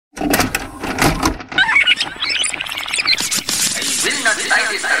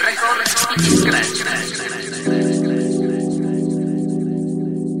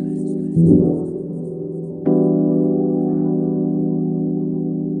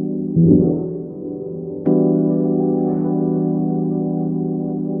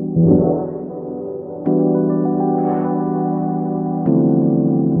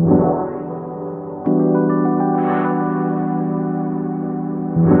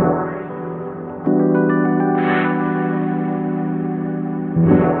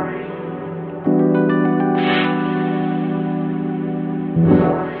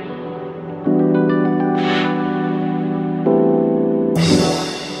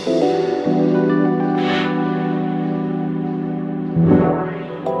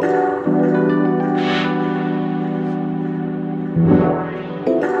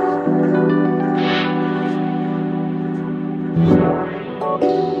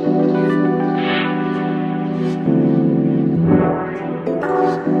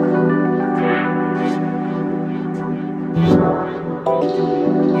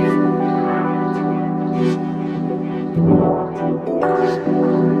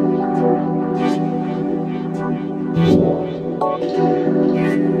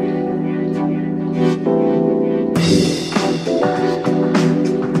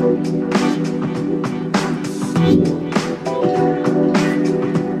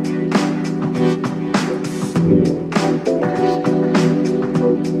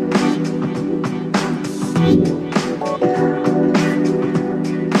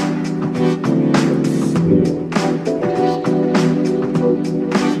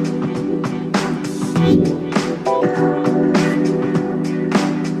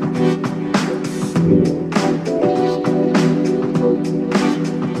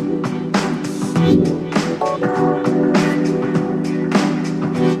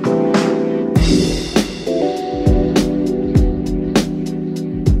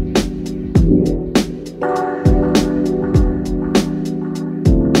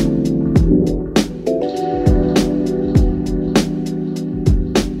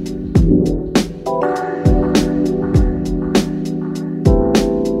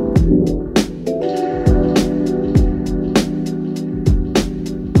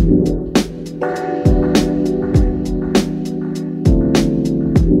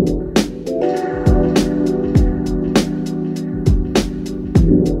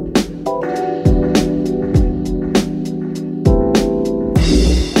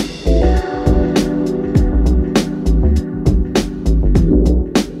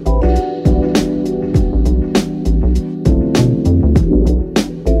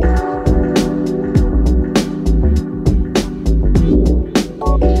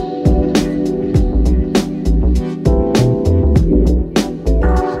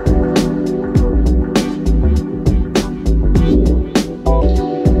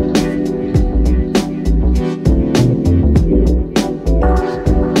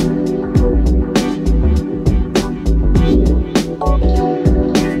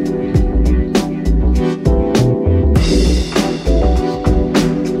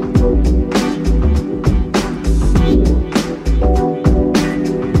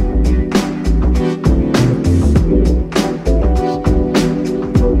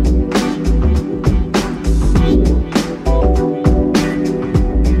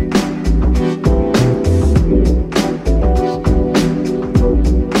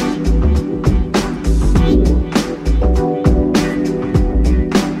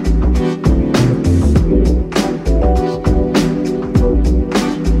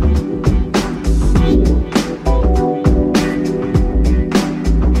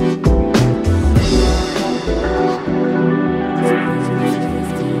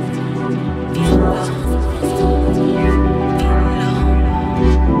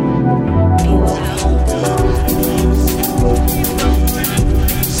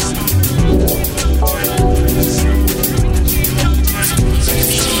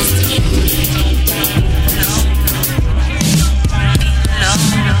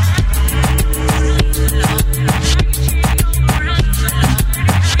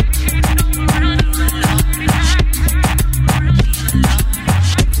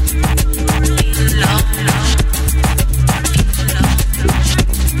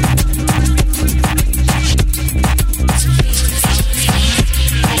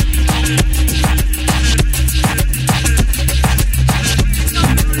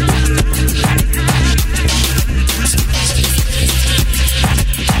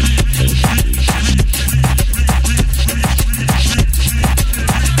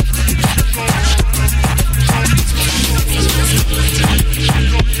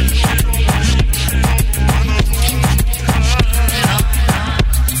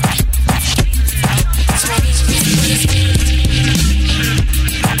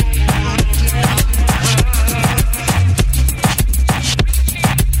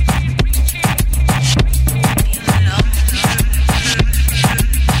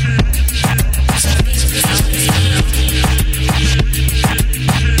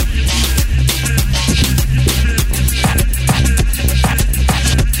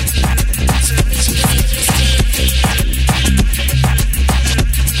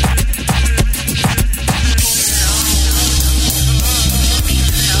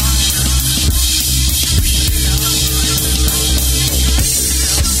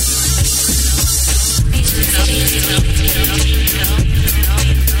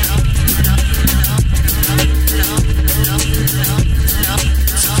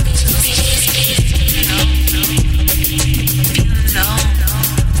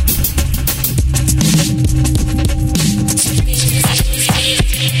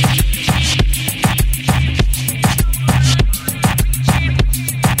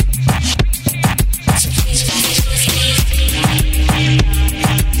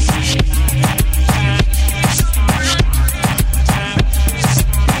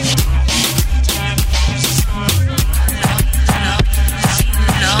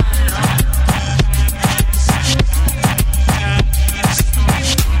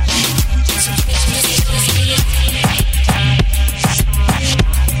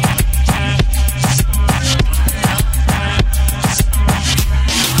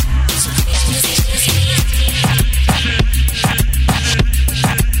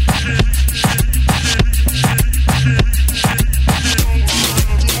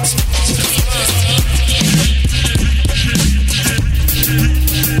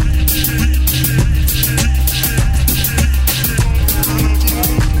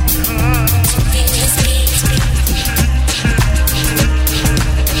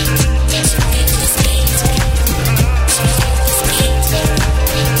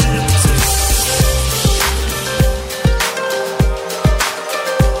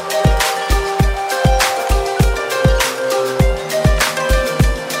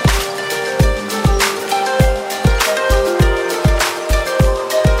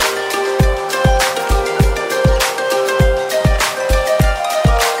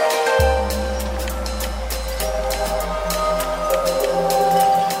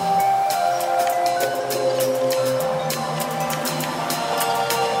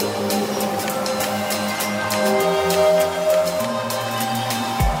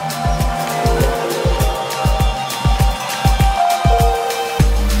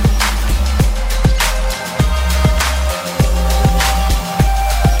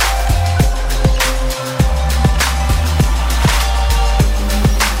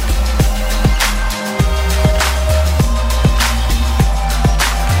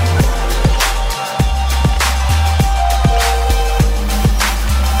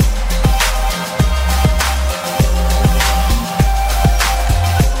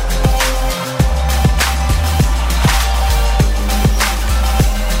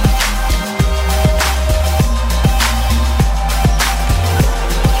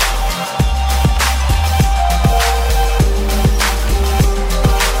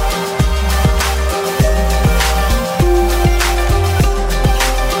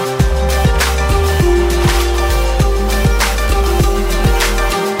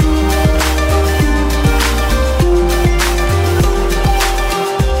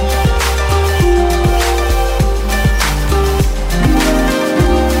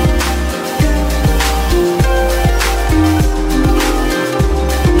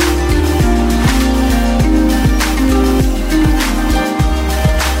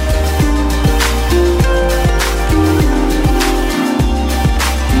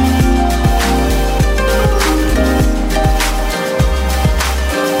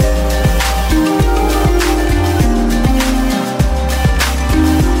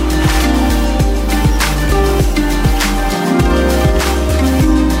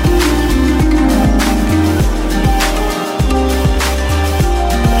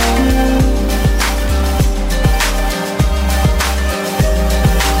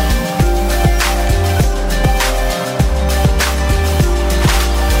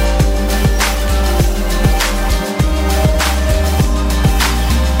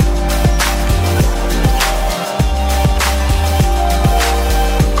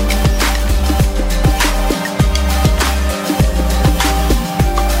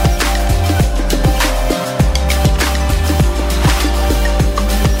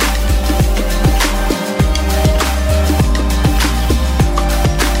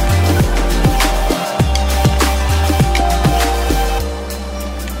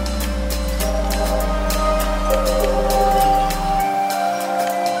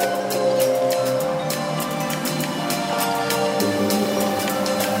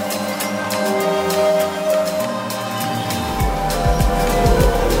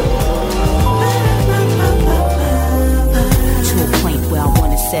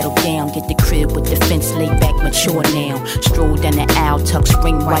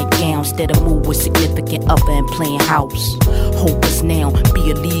ring, white gown, instead of move with significant other and playing house. Hopeless now,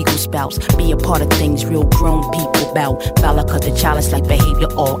 be a legal spouse, be a part of things real grown people bout. Valor cut the childish like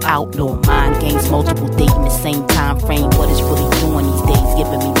behavior all outlaw. Mind games, multiple dating the same time frame. What is really doing these days,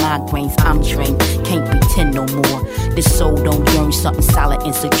 giving me migraines. I'm trained, can't pretend no more. This soul don't yearn something solid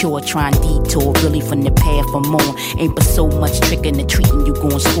and secure. Trying detour, really from the path for more. Ain't but so much tricking and treating you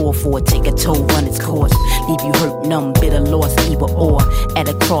gon' score for it. Take a toll, run its course. Leave you hurt, numb, bitter, lost, either or. At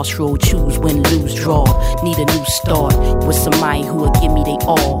a crossroad, choose, win, lose, draw. Need a new start with somebody who will give me they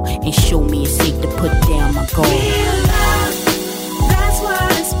all and show me it's safe to put down my guard. Real love, that's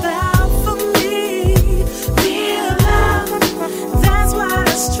what it's about for me. Real love, that's what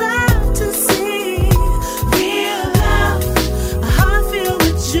I strive to see. Real love, a heart filled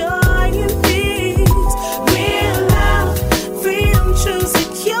with joy and peace. Real love, freedom, true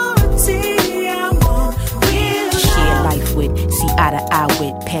security. I want real love. Share life with, see eye to eye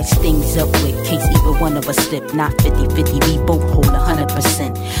with, patch things up with, case either one of us slip. Not 50-50, we both hold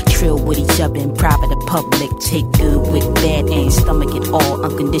 100%. Trill with each other in private or public. Take good with bad and stomach it all.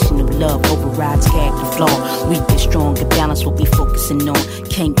 Unconditional love overrides character flaw. Weak and strong, the balance what we focusing on.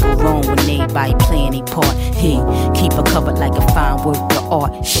 Can't go wrong when everybody playing their part. He keep her covered like a fine work of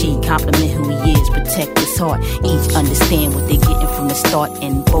art. She compliment who he is, protect his heart. Each understand what they getting from the start,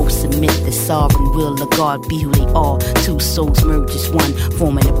 and both submit the sovereign will of God. Be who they are. Two souls merge as one,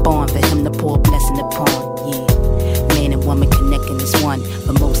 forming a bond for him to pour a blessing upon. Yeah. Man and woman connecting as one,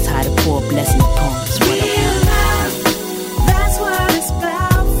 but most high to pour a blessing upon. That's what I want. Real love, that's what it's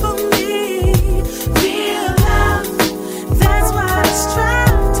about for me. Real love, that's what I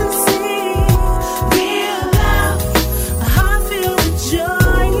strive to see. Real love, a heart filled with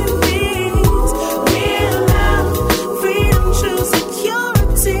joy and peace. Real love, freedom, true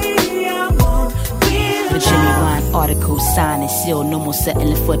security. I want real The genuine article signed and sealed. No more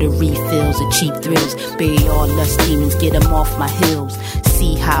settling for the refills or cheap thrills. Bury all lust demons, get them off my heels.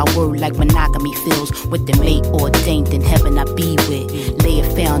 See how a word like monogamy feels. With the mate ordained in heaven I be with. Lay a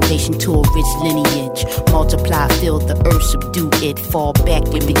foundation to a rich lineage. Multiply, fill the earth, subdue it. Fall back,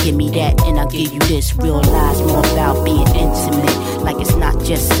 give me that, and I'll give you this. Realize more about being intimate. Like it's not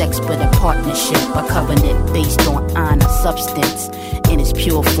just sex, but a partnership. A covenant based on honor, substance. In its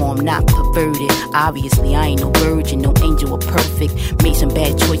pure form, not perverted. Obviously, I ain't no virgin, no angel or perfect. Made some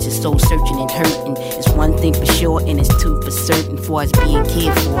bad choices, soul searching and hurting. It's one thing for sure, and it's two for certain. For us being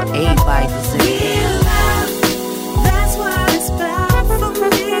cared for, everybody deserves it. Real love, that's what it's about for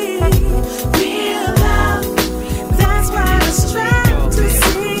me. Real love, that's what I strive to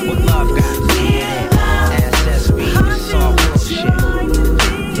see. What love got to do with SSB, it's all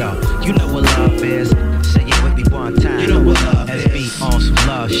bullshit. Yo, you know what love is. Say it with me one time. You know what love is. SB on some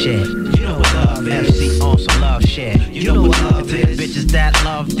love shit. You know what love is. FC on some love shit. You know what love is. Bitches that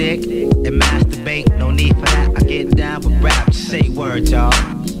love dick and masturbate, no need for that. I get down with rap, say words, y'all.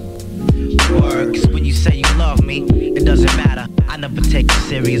 Words, when you say you love me, it doesn't matter. I never take you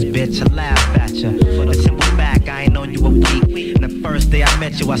serious, bitch, I laugh at you. For the simple fact, I ain't known you a week. And the first day I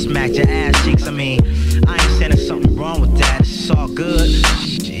met you, I smacked your ass cheeks. I mean, I ain't saying there's something wrong with that. It's all good.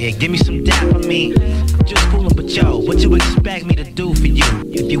 Yeah, give me some dap for me. I'm just fooling, but yo, what you expect me to do for you?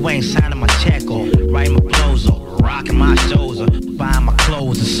 If you ain't signing my check or writing my clothes or rocking my shows or buying my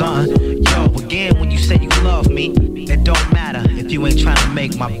clothes or something. Yo, again, when you say you love me, it don't matter if you ain't trying to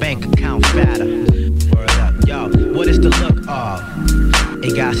make my bank account fatter. Word up, yo, what is the look of?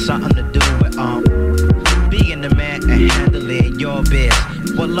 It got something to do with being the man and handling your biz.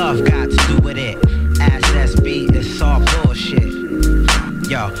 What love got to do with it? Ass SB, it's all bullshit.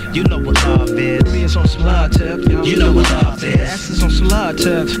 Yo, you know what love is. Me is on some love tip. You know what love is. X is on some love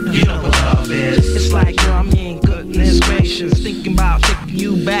tip. You know what love is. It's like, yo, I mean, goodness gracious. Thinking about taking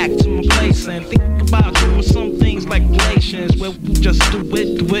you back to my place and thinking about doing some things like relations where we just do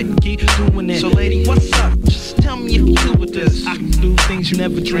it and keep doing it. So, lady, what's up? Just tell me if you do with this. I can do things you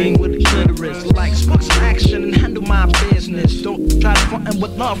never dreamed with a clitoris. Like spark some action and handle my business. Don't try to front and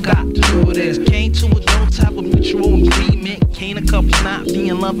what love got to do with this. Came to it, no type of mutual agreement. Can't a couple not be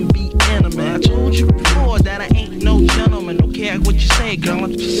in love and be intimate. I told you before that I ain't no gentleman. Don't care what you say, girl, I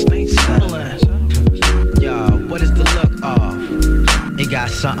just ain't settling. Yo, what is the look of? It got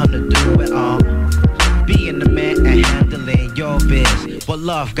something to do with being the man and handling your biz. What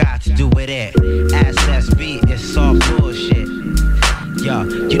love got to do with it? Ass SB, it's all bullshit. Yo,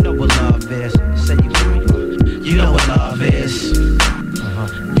 you know what love is. Say you with me. You know what love is.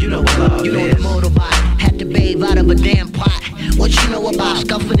 You know what love is. You know the motorbike had to bathe out of a damn pot. What you know about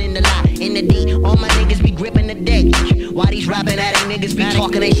scuffing in the lot, in the D? All my niggas be gripping the deck. Why these rapping addict niggas be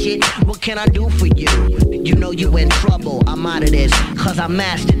talking that shit? What can I do for you? you know you in trouble. I'm out of this, cause I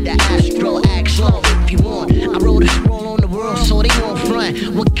mastered the astro. Act slow if you want. I wrote a scroll on the world so they won't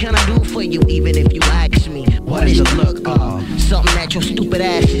front. What can I do for you even if you ask me? What is the look of? Something that your stupid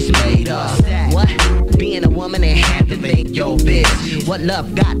ass is made of. What? Being a woman and handling your biz. What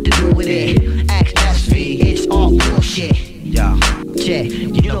love got to do with it? Ask SV, it's all bullshit. Yo, Check,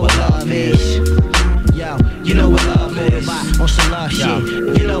 you know what love is. Yo, you know what love is. On some love shit.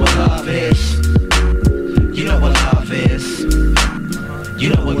 You know what love is. you know what love is. You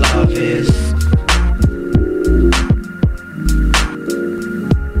know what love is.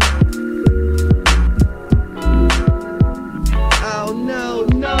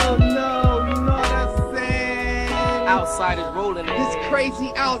 Outsiders rolling in. This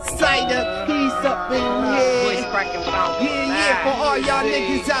crazy outsider, he's up in here. Voice cracking without Yeah, for all y'all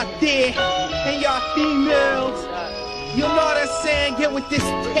niggas out there and y'all females. You know what I'm saying? Get with this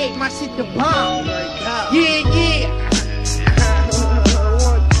tape, my shit the bomb. Yeah.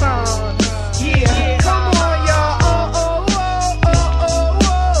 One time. Yeah, come on, y'all.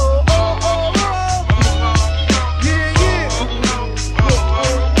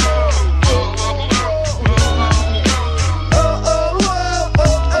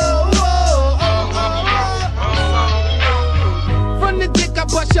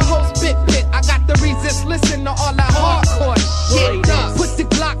 Your whole spit pit. I got the resist, listen to all that hardcore shit. Put the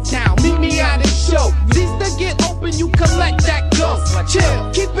Glock down, meet me at the show. These to get open, you collect that dough.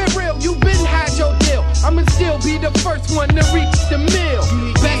 Chill, keep it real, you been had your deal. I'ma still be the first one to reach the mill.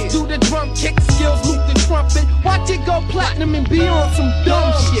 Best do the drum kick skills, loop the trumpet. Watch it go platinum and be on some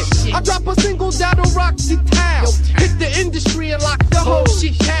dumb shit. I drop a single that'll rock the town. Hit the industry and lock the whole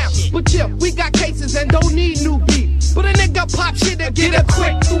shit down. But chill, we got cases and don't need new beat. But a nigga pop shit and get a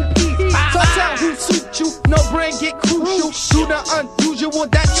quick 2-piece. So tell who suit you, no brain get crucial. Do the unusual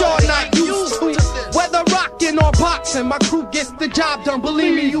that y'all not used to. Whether rockin' or boxing, my crew gets the job done.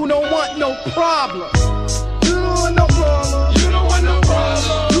 Believe me, you don't want no problem. You don't want no problem. You don't want no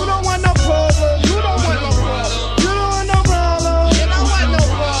problem. You don't want no problem. You don't want no problem. You don't want no problem. You don't want no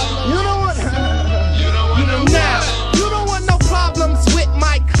problem. You don't want. You don't now. You don't want no problems with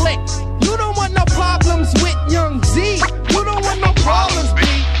my clique. You don't want no problems with Young Z. You don't want no problems, B.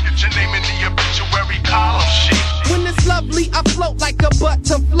 Get your name in the obituary column, shit. When it's lovely, I float like a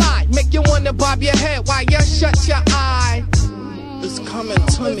butterfly. Make you wanna bob your head while you shut your eye. It's coming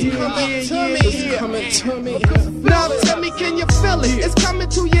to me. It's coming to me. Now tell me, can you feel it? It's coming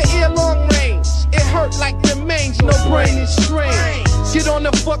to your ear long range. It hurt like the mange, no brain is strange. Get on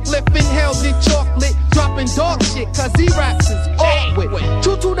the forklift, inhale the chocolate. Dropping dog shit, cause he raps is awkward.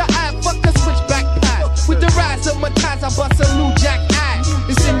 True to the eye, fuck the switchback pass. With the rise of my ties, I bust a new jack ass.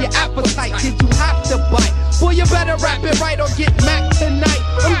 It's in your appetite, kid, you have to bite. Boy, you better rap it right or get macked tonight.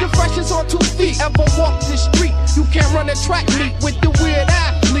 I'm the freshest on 2 feet, ever walk the street. You can't run a track meet with the weird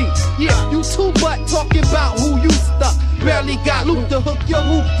athlete. Yeah, you too, but talking about who you stuck. Barely got loot to hook your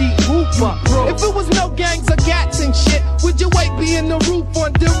hoop up. If it was no gangs or gats and shit, would your weight be in the roof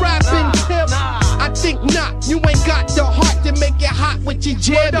on the rapping tip? I think not. You ain't got the heart to make it hot with your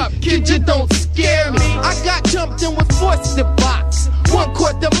jet up. Kid, you don't scare me. I got jumped and was forced to box. 1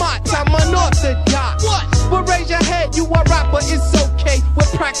 quart the mott, I'm unorthodox. What? But raise your head, you a rapper, it's okay.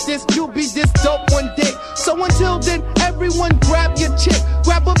 With practice, you'll be this dope one day. So until then, everyone grab your chick.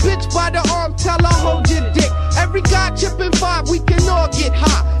 Grab a bitch by the arm, tell her hold your dick. Every guy chipping 5, we can all get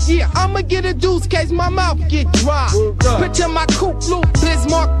high. Yeah, I'ma get a deuce case my mouth get dry. Picture my coupe loop,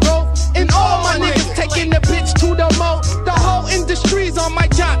 Bismarck Road. And all my niggas taking the bitch to the moat. The whole industry's on my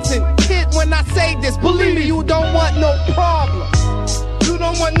Johnson. Kid, when I say this, believe me, you don't want no problem. You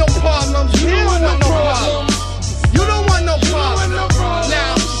don't want no problems. You don't want no problems. You don't want no problems.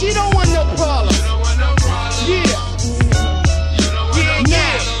 Now, she don't want no problems. Yeah.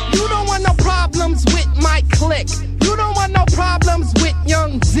 You don't want no problems with my clique. You don't want no problems with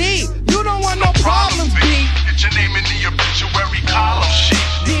Young Z. You don't want no problems, B. Get your name in the obituary column, shit.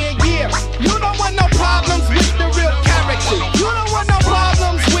 Yeah. You don't want no problems with the real character. You don't want no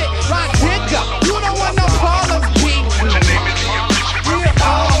problems with my nigga. You don't want no problems, B. Get your name in the obituary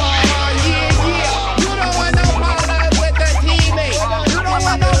column, shit. Yeah. You don't want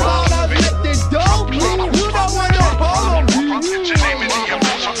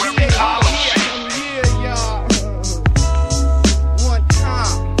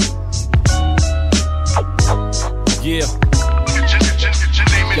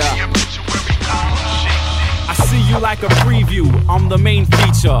I'm the main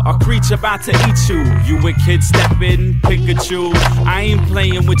feature, a creature about to eat you. You a kid stepping, Pikachu. I ain't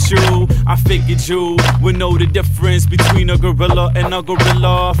playing with you. I figured you would know the difference between a gorilla and a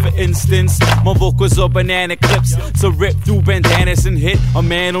gorilla. For instance, my vocals are banana clips, so rip through bandanas and hit a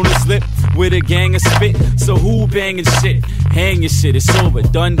man on his lip with a gang of spit. So who banging shit? Hang your shit, it's over,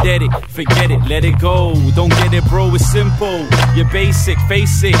 done dead it. Forget it, let it go. Don't get it, bro, it's simple. You're basic,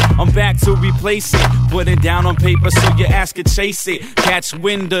 face it. I'm back to replace it. Put it down on paper so your ass can chase it. Catch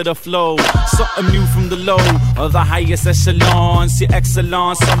wind of the flow. Something new from the low of the highest echelons. Your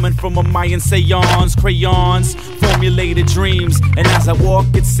excellence, summoned from a Mayan seance. Crayons, formulated dreams. And as I walk,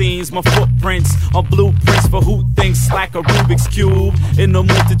 it seems my footprints are blueprints for who thinks like a Rubik's Cube. In a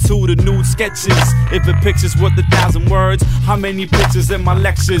multitude of nude sketches. If a picture's worth 1,000 words, how many pictures in my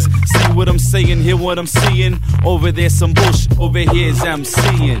lectures? See what I'm saying, hear what I'm seeing. Over there's some bullshit, over here's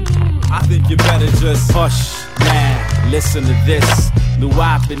MCing. I think you better just hush, man. Listen to this, new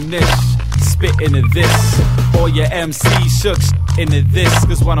finish, spit into this. All your MC shook into this,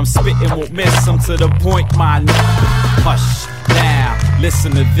 cause what I'm spitting won't miss. I'm to the point, my hush, now,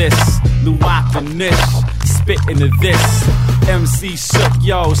 listen to this, new finish, spit into this. MC shook,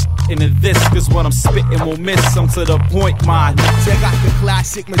 yo, into this, cause what I'm spitting won't miss. I'm to the point, my Check out the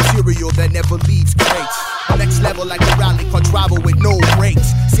classic material that never leaves crates. Next level like a rally car driver with no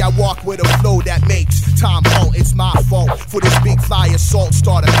brakes. See, I walk with a flow that makes time halt. It's my fault for this big fly assault.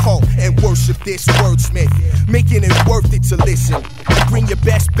 Start a cult and worship this wordsmith, making it worth it to listen. And bring your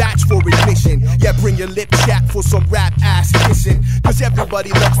best batch for admission. Yeah, bring your lip chat for some rap ass kissing. Cause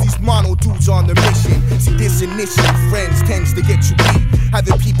everybody loves these mono dudes on the mission. See, this ignition, friends tends to get you beat.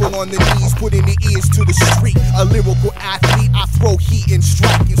 Having people on their knees, putting their ears to the street. A lyrical athlete, I throw heat and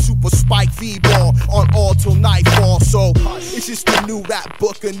strike and super spike V-ball on all till nightfall. So it's just a new rap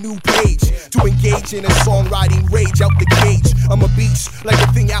book, a new page to engage in a songwriting rage out the cage. I'm a beast, like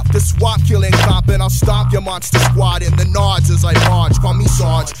a thing out the swamp, killing comp, and I'll stomp your monster squad in the nods as I march. Call me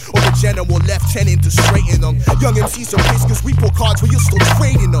Sarge or the general lieutenant to straighten them. Young MCs are pissed cause we pull cards where you're still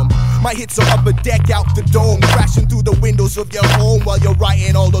trading them. My hits are upper deck out the dome, crashing through the windows of your home while you're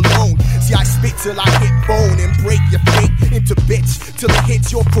writing all alone. See, I spit till I hit bone and break your fate into bits till it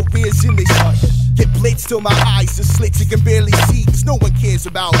hits your careers in this hush. Get blitzed till my eyes are slits, you can barely see, cause no one cares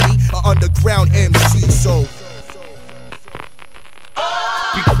about me, an underground MC, so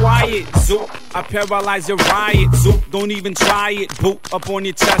be quiet, Zoop. I paralyze your riot, Zoop. Don't even try it, boot up on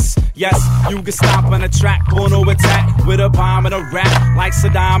your chest. Yes, you can stop on a track, born to attack with a bomb and a rap, like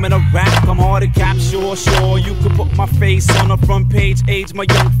Saddam in Iraq. I'm hard to capture, sure. You could put my face on the front page, age my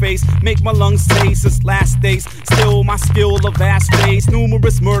young face, make my lungs taste its last days. Still, my skill of vast days,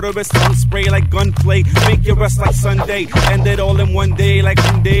 numerous murderous tongue spray like gunplay, make you rest like Sunday. End it all in one day, like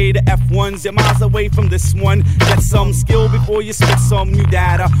one day. The F1s, you're miles away from this one. Get some skill before you spit some new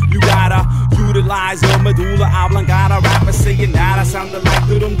data. You gotta utilize your medulla oblongata. Rappers saying nada, sounding like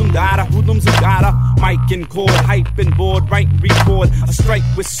dum dum dada, hoodlums who gotta mic and cord, hype and board, write and record. A strike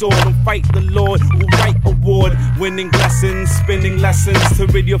with sword and fight the Lord who write award. Winning lessons, spinning lessons to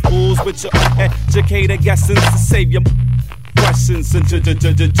rid your fools with your uneducated guessings to save your questions and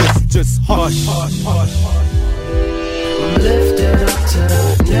just hush. I'm lifted up to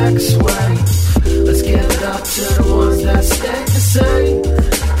the next wave. Let's give it up to the ones that stay the same.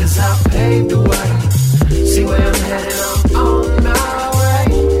 Cause I paved the way. See where I'm headed, I'm on my way.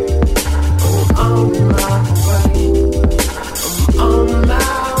 I'm on my way. I'm on my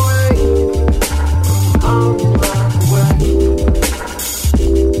way. I'm on my way.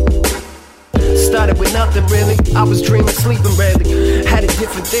 Started with nothing really. I was dreaming, sleeping rarely. Had a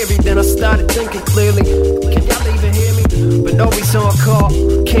different theory, then I started thinking clearly. Can y'all even hear me? But always on call.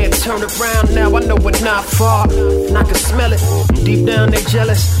 Can't turn around now, I know we're not far. And I can smell it, deep down they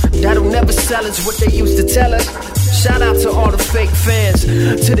jealous. That'll never sell us what they used to tell us. Shout out to all the fake fans,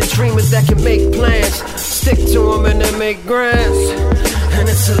 to the dreamers that can make plans. Stick to them and then make grants. And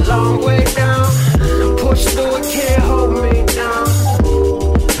it's a long way down. Push through it, can't hold me down.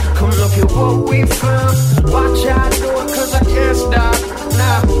 Come look at what we found. Watch how I do it cause I can't stop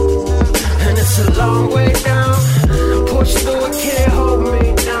now. And it's a long way down. Push through it, can't hold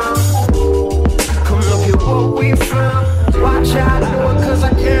me down. Come look at what we found. Watch how I do it cause I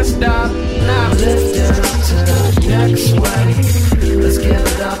can't stop now. Lift it up to the next wave. Let's give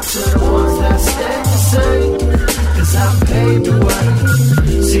it up to the ones that stay the same. Cause I paved the way.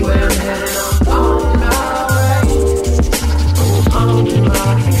 See where I'm headed, I'm on my way. I'm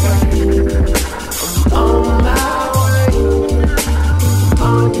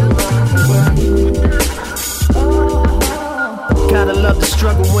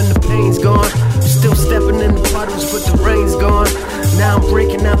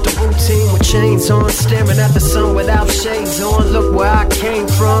chains on, staring at the sun without shades on. Look where I came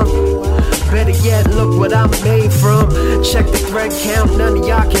from. Better yet, look what I'm made from. Check the thread count, none of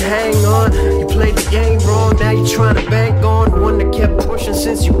y'all can hang on. You played the game wrong, now you trying to bank on one that kept pushing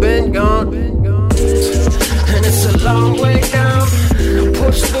since you been gone. And it's a long way down.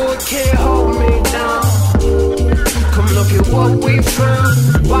 Push through it, can't hold me down. Come look at what we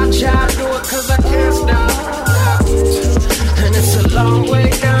found. Watch how I do it, cause I can't stop. And it's a long way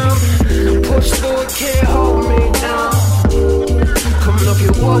down. Push through it, can't hold me down. Come look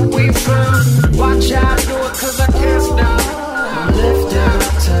at what we found. Watch how I do it, cause I can't stop. I'm lifted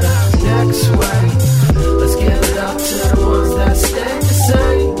up to the next way. Let's give it up to the ones that stay the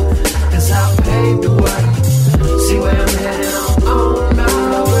same. Cause I paved the way. See where I'm headed, I'm on my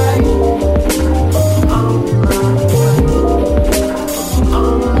way. On my way.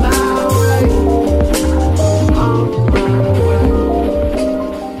 On my way. On my way.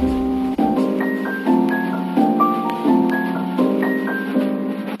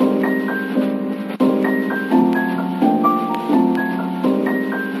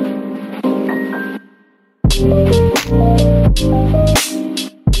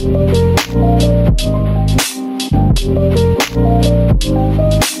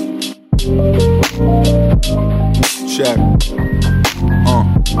 Check.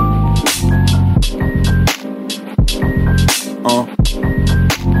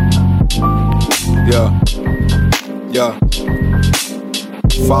 Yeah.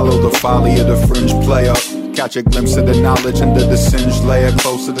 Follow the folly of the fringe player. Catch a glimpse of the knowledge under the singed layer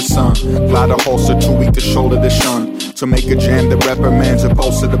close to the sun. Glide a holster too weak to shoulder the shun. To make a jam that reprimands a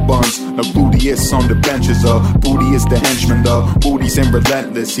pulse of the buns. The bootiest on the benches, booty is the henchman, the booty's in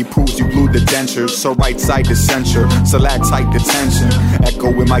relentless. He proves you blew the dentures, so right side the censure, stalactite detention. Echo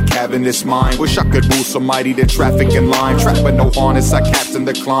in my cavernous mind. Wish I could move so mighty the traffic in line. Trap with no harness, I captain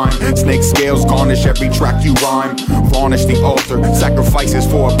the climb. Snake scales garnish every track you rhyme. Varnish the altar, sacrifices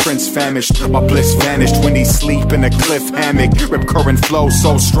for a prince famished. My bliss vanished when he sleep in a cliff hammock. Rip current flow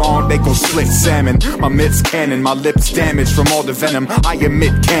so strong they go split salmon. My mid's cannon, my lips damaged from all the venom. I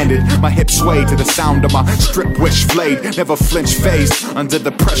admit candid, my hips sway to the sound of my strip wish blade. Never flinch phased under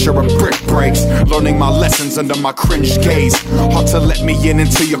the pressure of brick breaks. Learning my lessons under my cringed gaze. Hard to let me in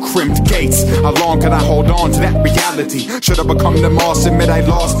into your crimped gates. How long can I hold on to that reality? Should I become the moss, admit I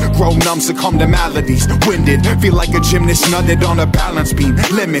lost, grow numb, succumb to maladies. Winded, feel like a gymnast nutted on a balance beam.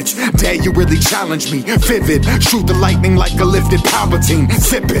 Limits, dare you really challenge me? Vivid, shoot the lightning like a lifted Palpatine.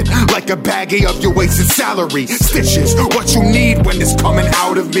 Zip it like a baggie of your wasted salary. Stitches, what you need when it's coming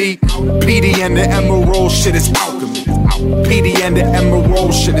out of me. PD and the emerald shit is alchemy. PD and the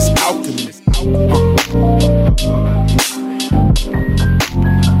emerald shit is alchemy.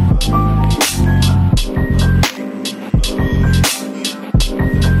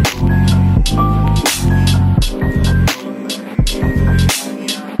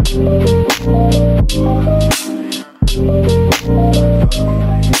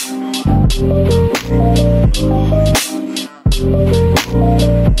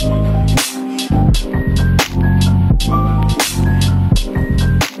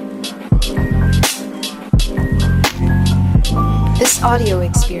 This audio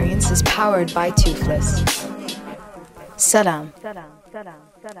experience is powered by Toothless. Salam.